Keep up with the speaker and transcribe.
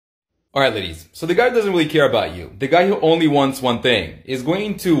Alright ladies, so the guy doesn't really care about you. The guy who only wants one thing is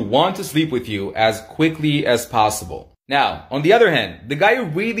going to want to sleep with you as quickly as possible. Now, on the other hand, the guy who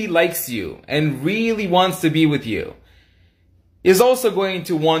really likes you and really wants to be with you is also going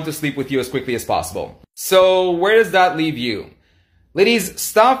to want to sleep with you as quickly as possible. So where does that leave you? Ladies,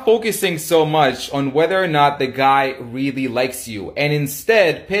 stop focusing so much on whether or not the guy really likes you and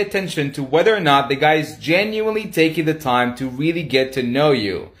instead pay attention to whether or not the guy is genuinely taking the time to really get to know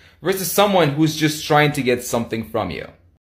you versus someone who's just trying to get something from you.